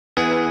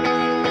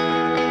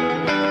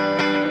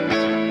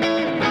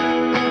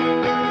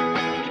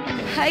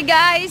Hi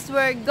guys,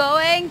 we're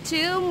going to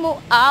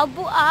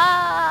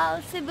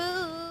Moalboal, Cebu.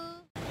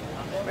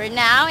 We're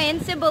now in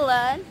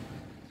Cebulan.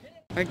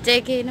 We're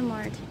taking a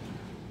march.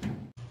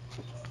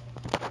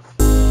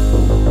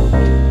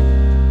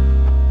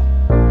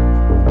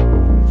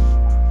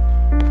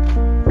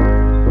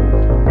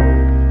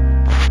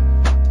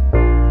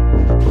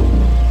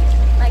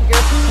 My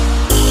group.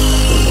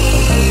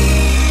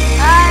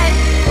 Hi.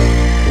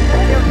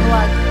 What's your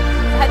vlog?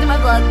 Hi to my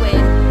vlog,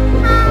 wait.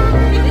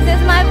 This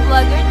is my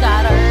vlogger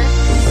daughter.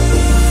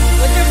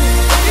 What's your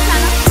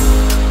channel?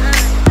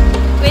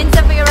 Queen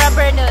Safira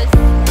Bernus.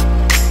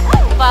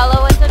 Follow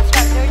and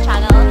subscribe to her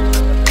channel.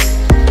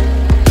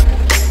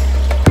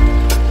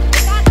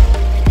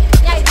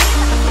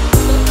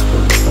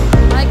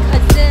 My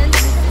cousin.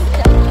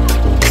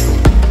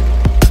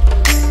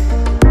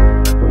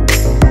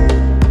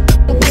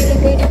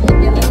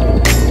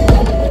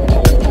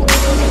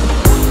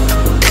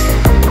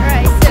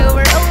 Alright, so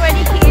we're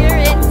already here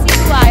in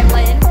Cebu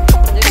Island.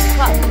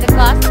 The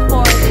cost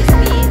for this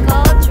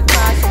vehicle to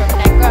cross from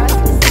Negros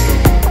to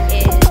Cebu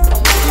is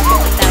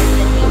only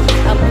 1,000 each.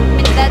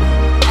 That's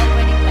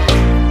already bad.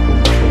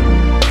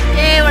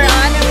 Okay, we're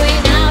on our way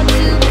now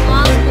to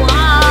Moalboal.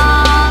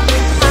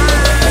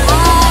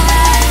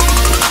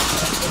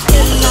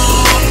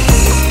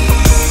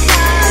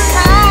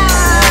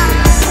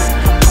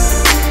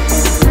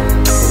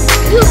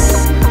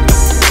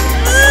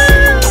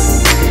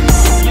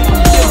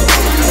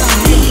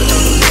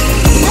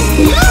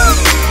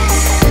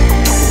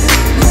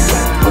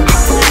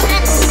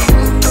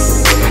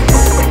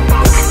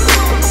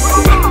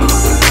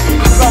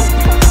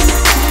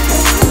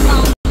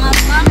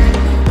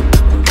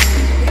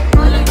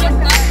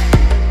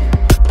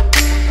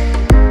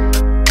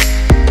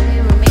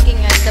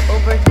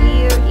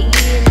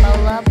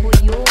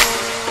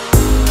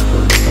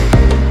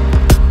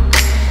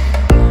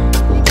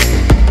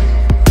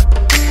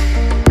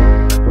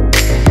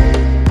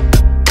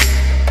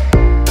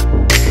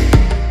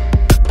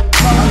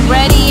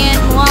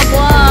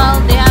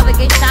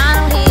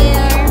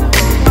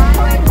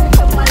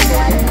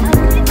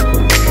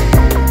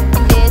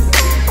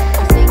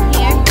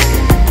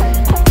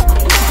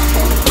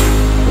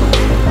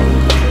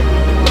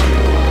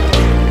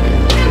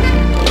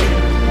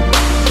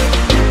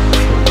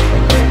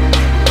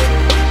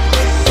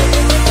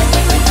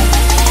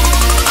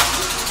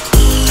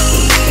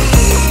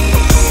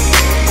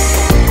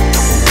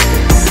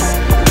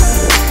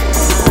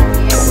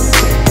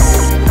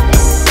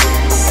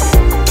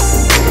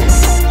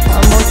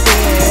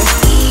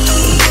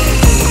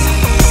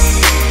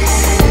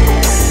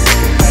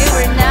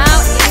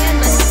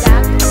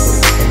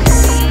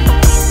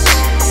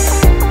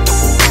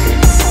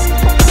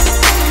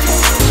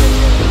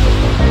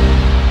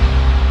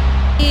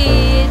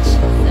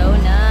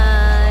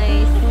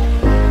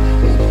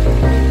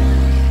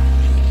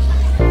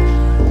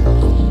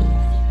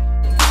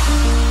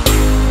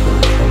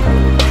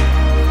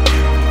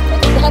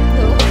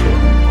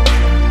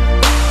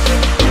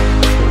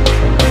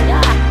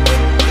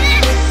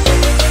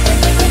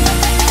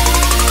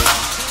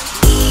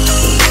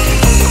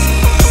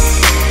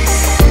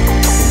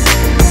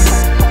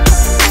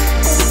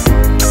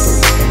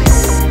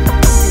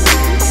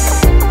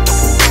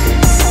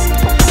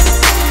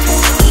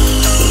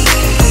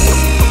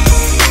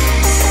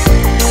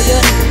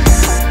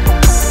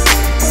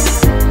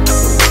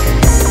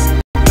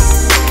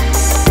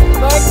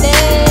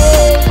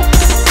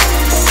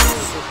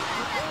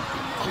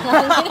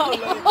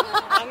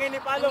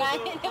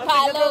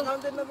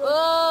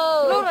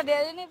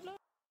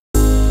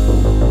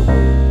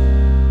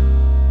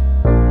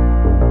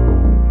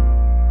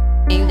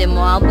 The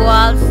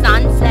Moalboal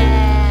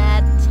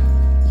sunset.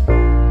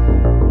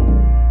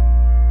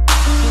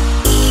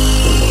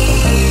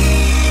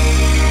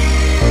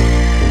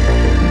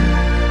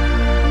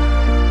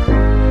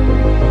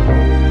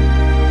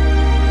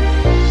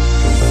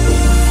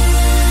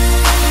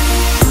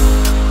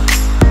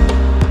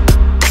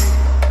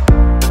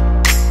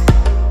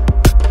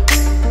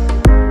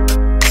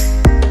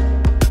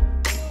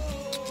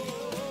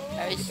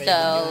 We're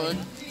still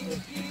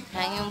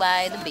hanging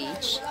by the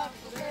beach.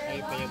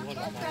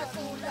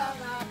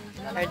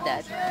 Heard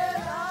that.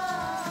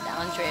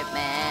 Down trip,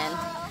 man.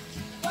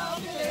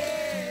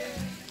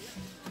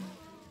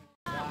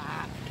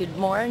 Good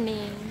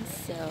morning.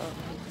 So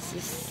this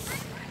is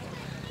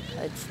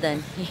how it's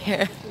done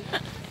here.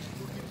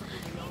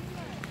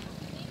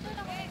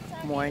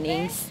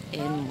 Mornings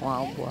in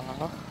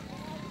Moalboal.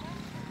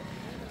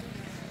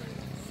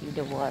 See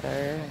the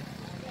water.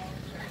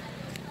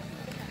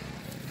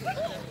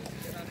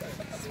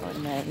 So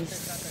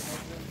nice.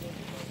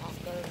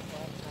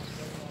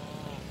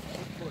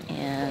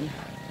 And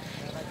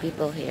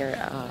people here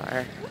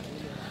are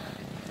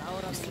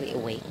mostly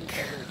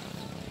awake.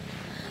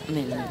 I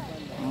mean,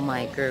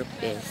 my group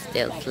is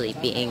still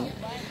sleeping.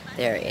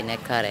 They're in a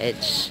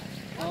cottage.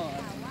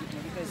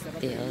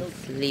 Still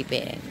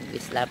sleeping. We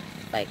slept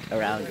like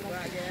around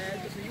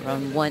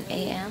 1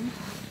 a.m.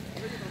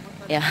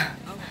 Yeah,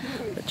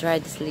 we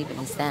tried to sleep in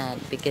the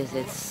sand because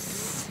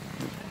it's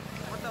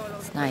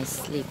It's nice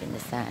sleep in the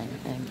sand.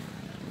 And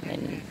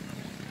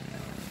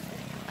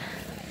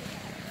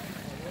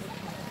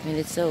when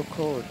it's so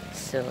cold,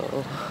 so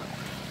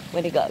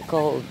when it got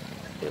cold,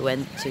 we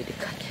went to the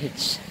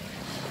cottage.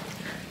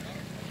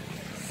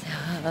 So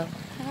hi.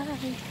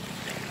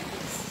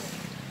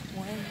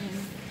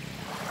 Morning.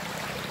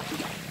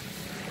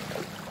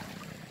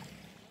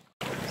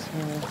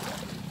 So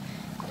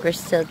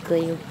crystal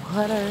clear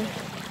water.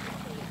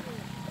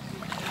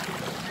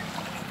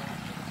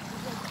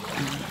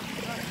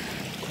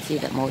 See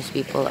that most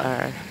people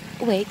are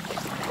awake.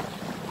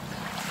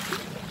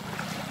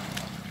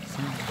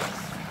 So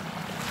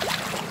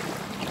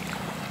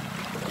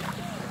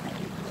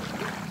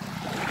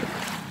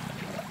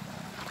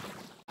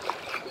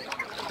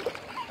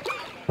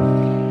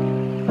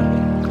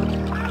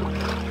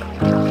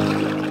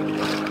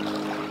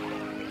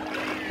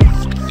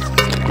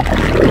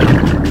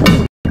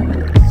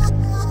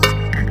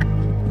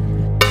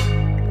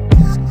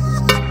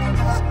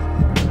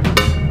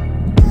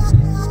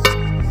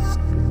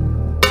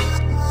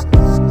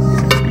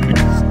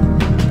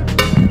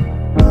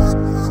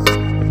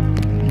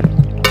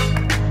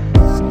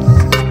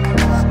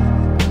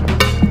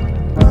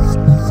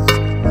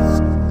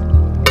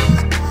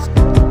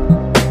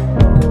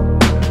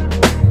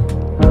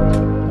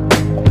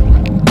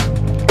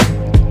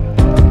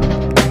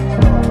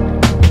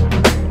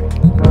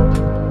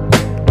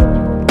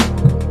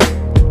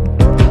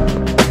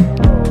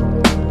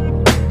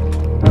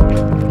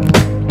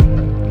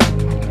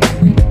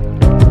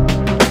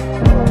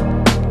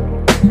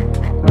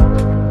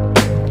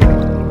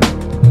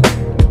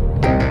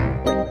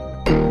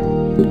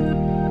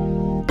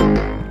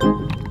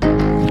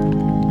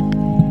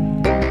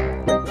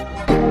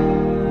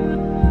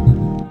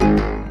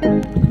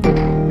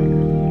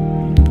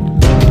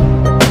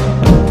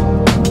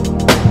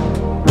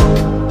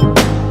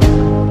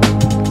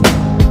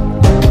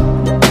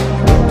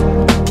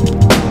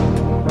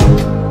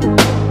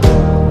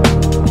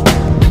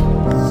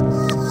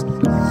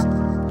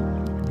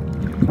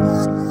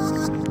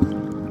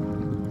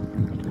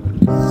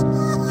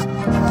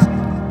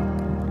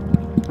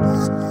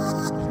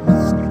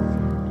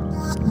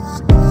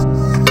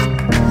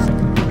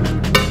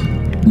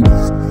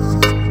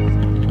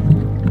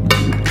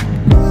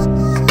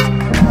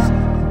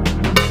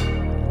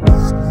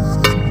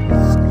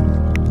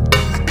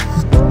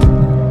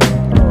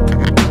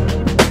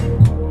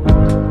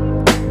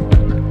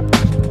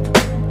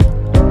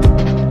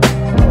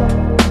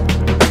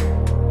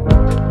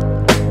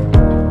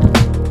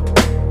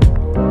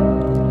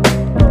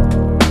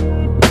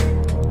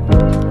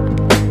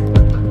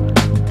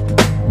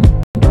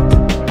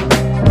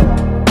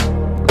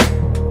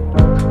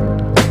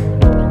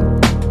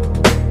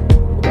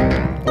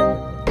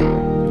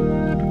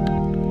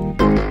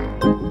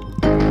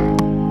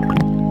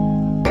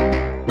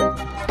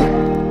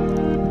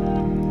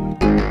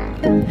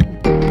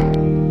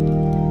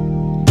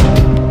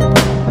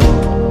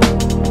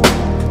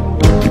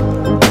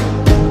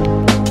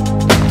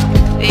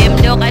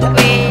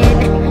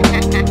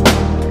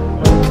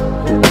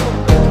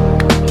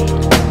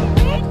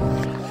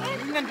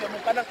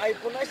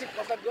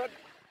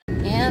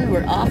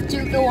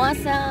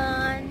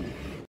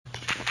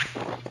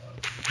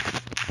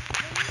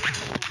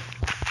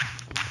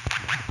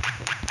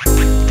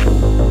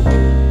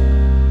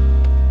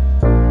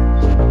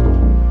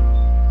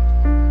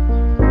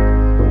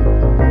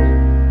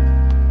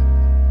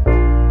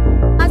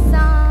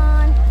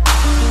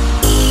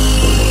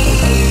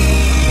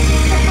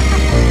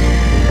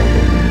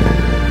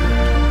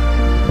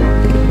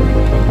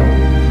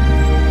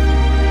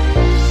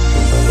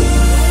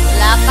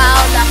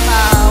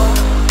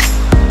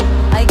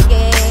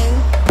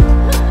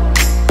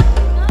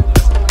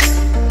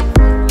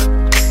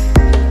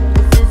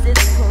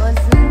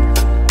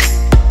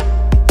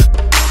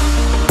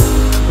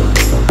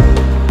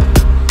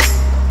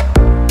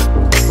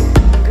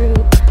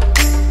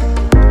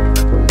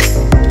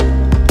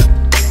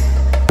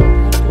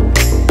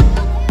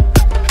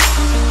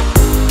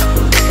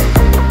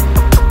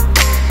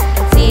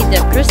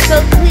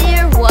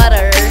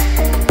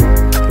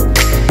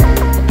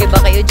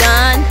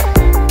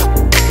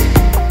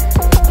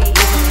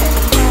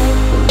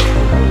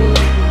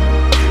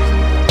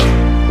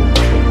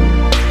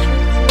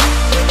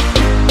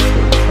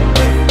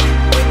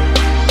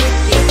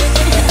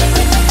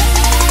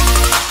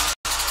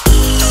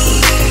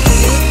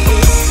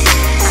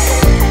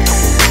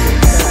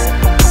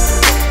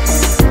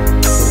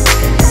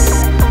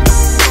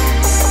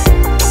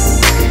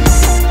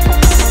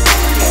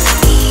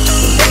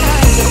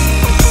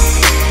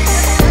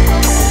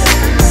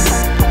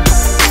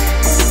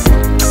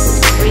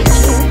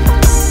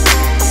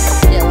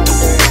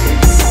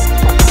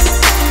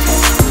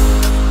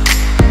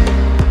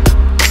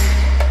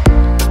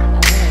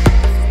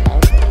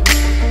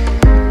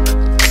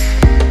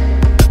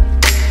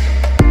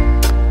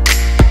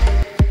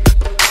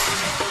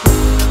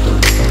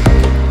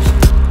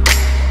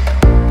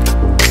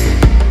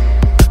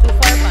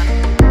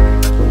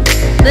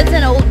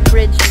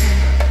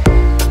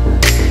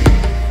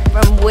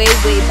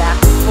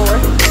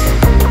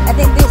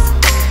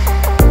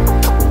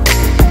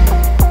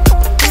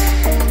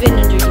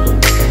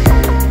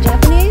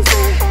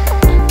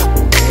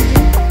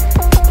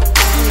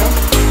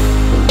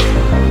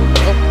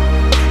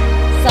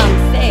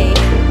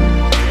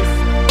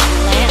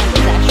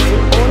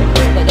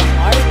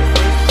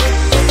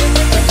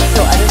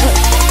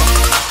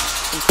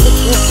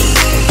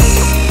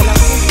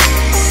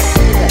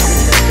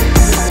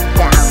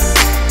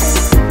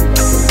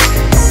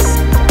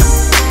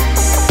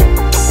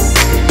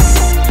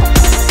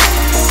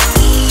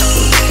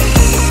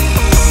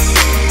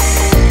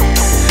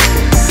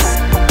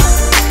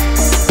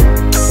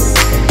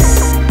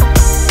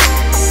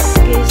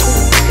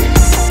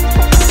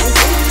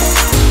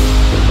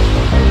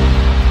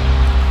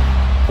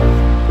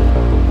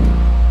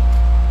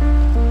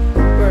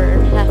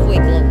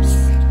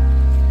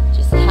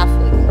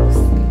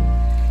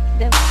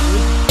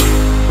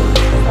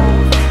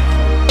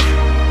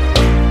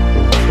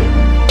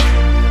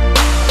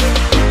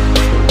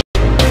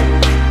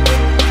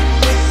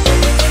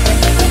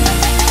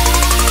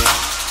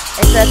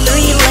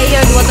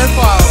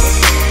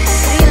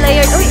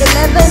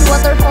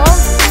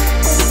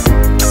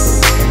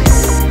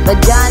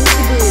Bajan,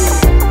 Cebu.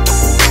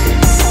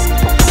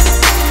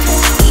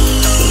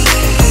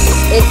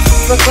 It's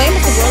proclaimed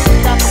as the world's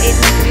top 8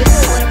 most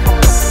beautiful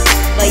waterfalls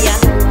by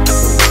Yahoo!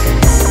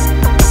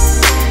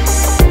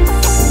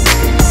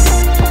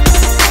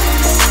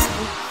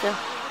 So,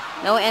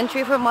 no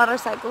entry for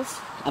motorcycles,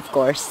 of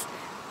course.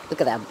 Look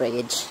at that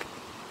bridge.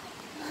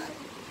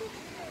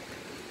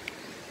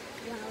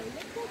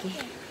 Okay.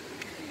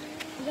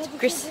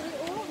 Chris.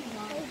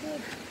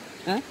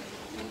 Huh?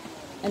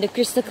 And the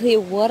crystal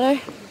clear water.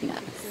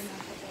 Nice.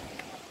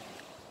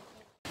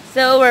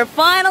 So we're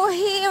finally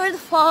here at the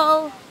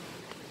fall.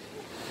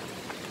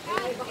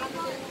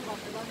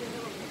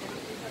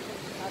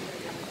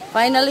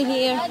 Finally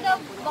here.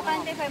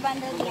 Bakante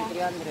 500 lang.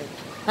 300.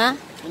 Huh?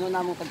 Puno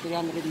na mo pag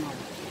 300 mo.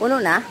 Puno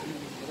na?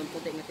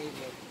 Puti na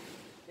table.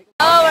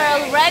 Oh,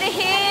 we're already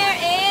here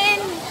in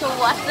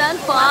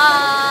Kawasan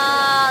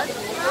Falls.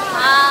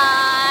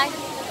 Hi.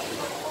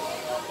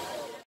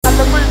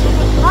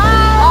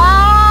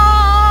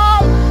 Hi!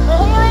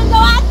 We're here in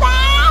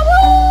Kawasan!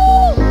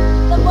 Woo!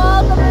 The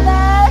falls over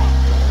there.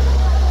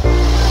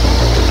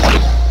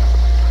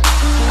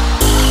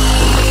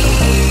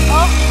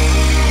 Oh.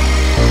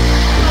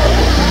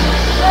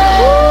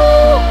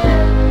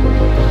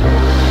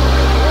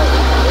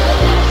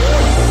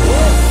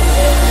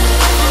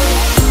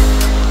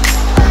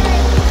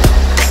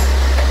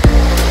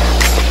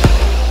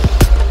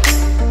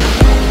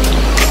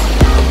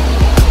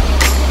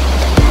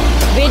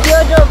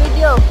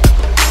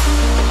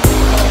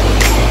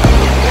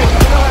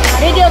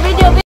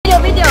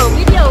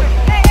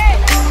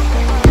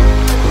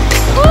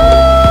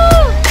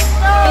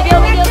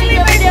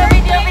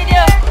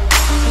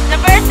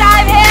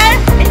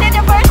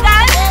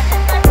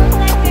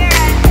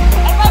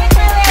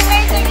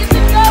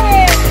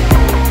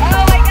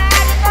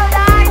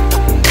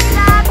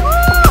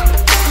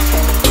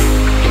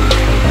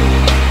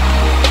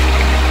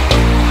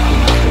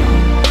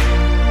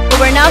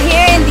 We're now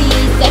here in the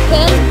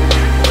second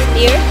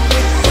tier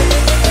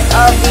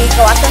of the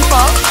Kawasan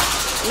Falls.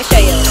 Let me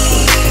show you.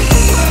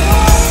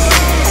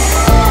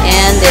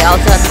 And they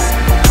also have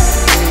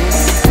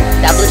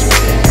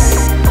establishment here.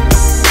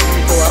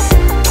 We go up.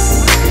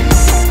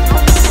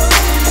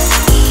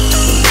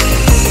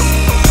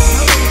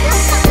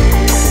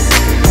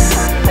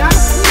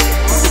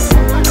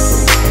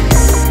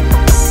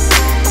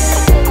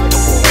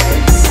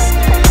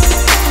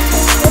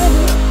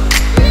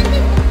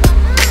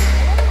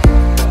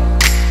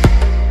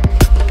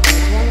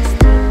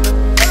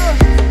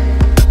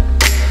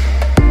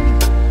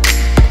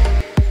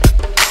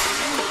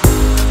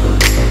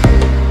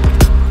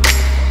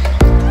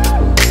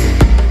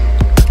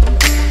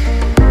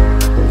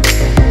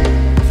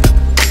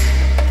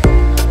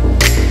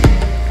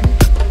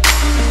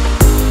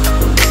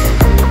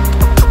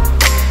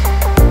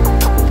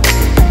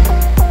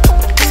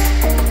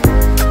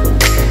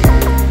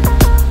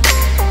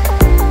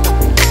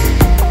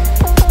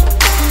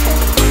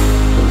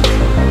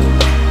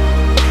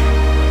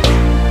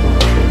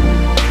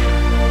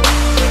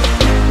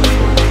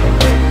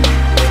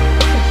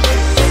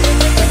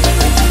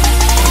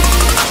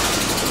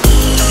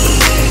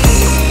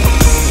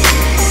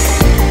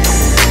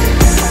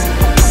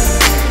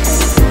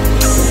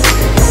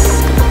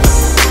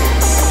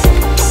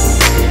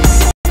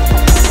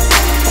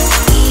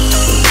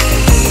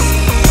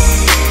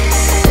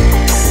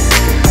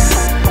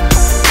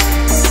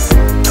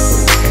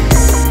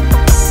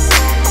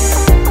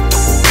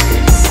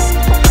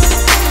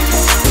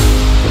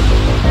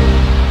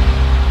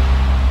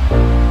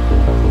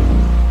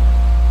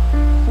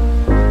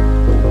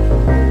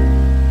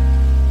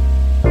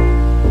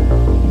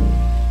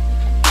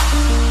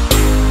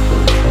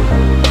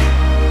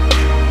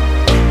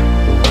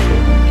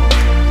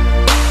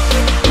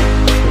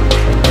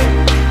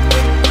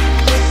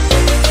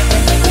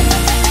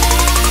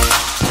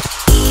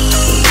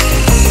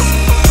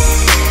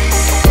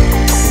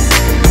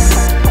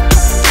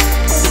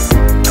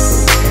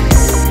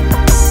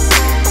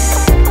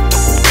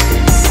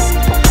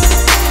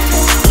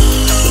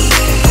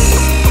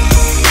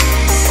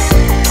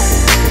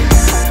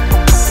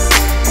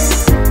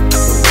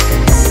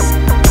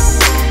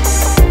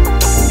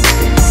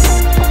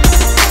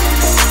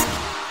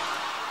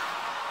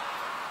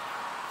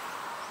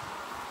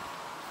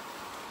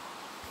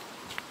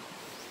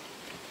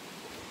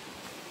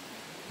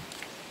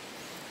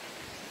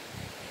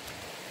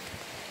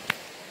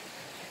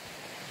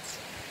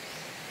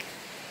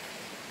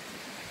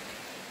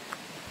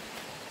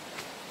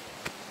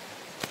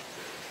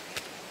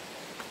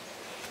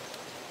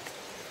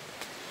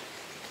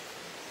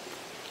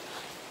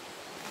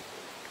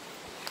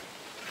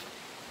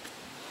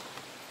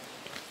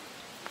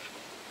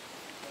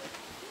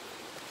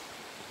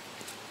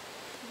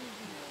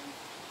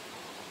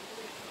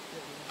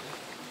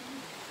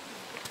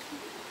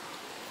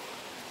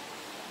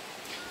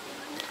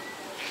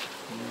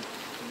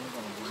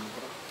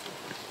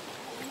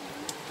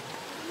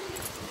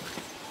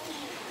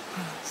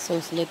 So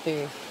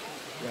slippery.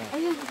 Yeah.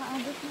 Ayun,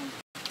 nakaabot na.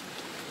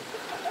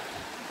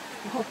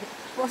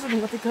 Puso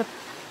ng matikat.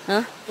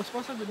 Ha?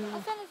 Puspasa ba na?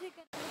 Asa na siya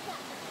ka?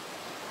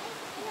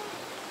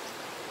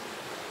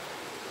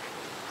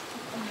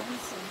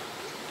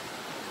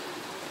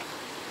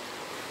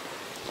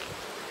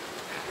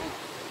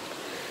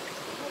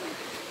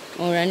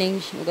 Oh, running.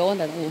 Magawon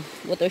na. Oh,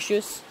 water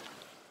shoes.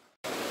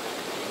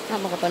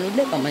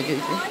 Makapanudlay pa ma-joy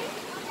ko.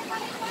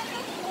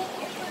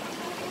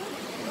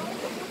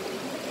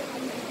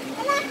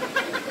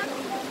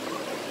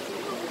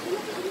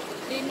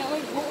 Di na,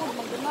 oy, buod,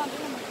 magdunag.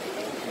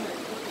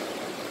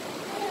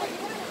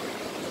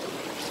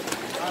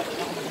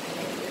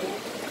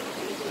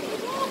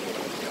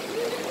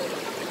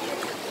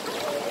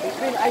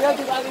 Ayaw,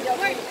 di ba kami dyan?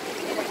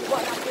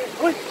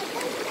 Uy!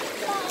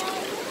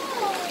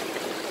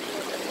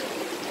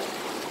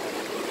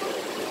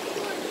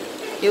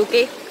 You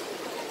okay?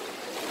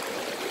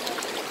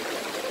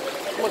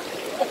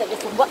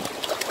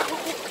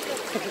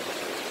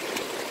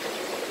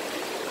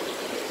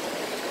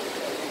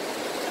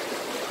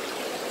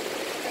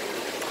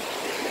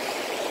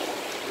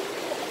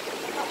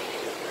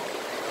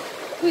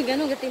 Uy,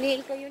 gano'n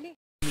gatiniil kayo ni.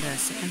 The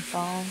second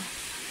fall.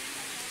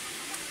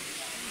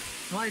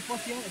 Hoy,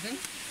 post yun, okay?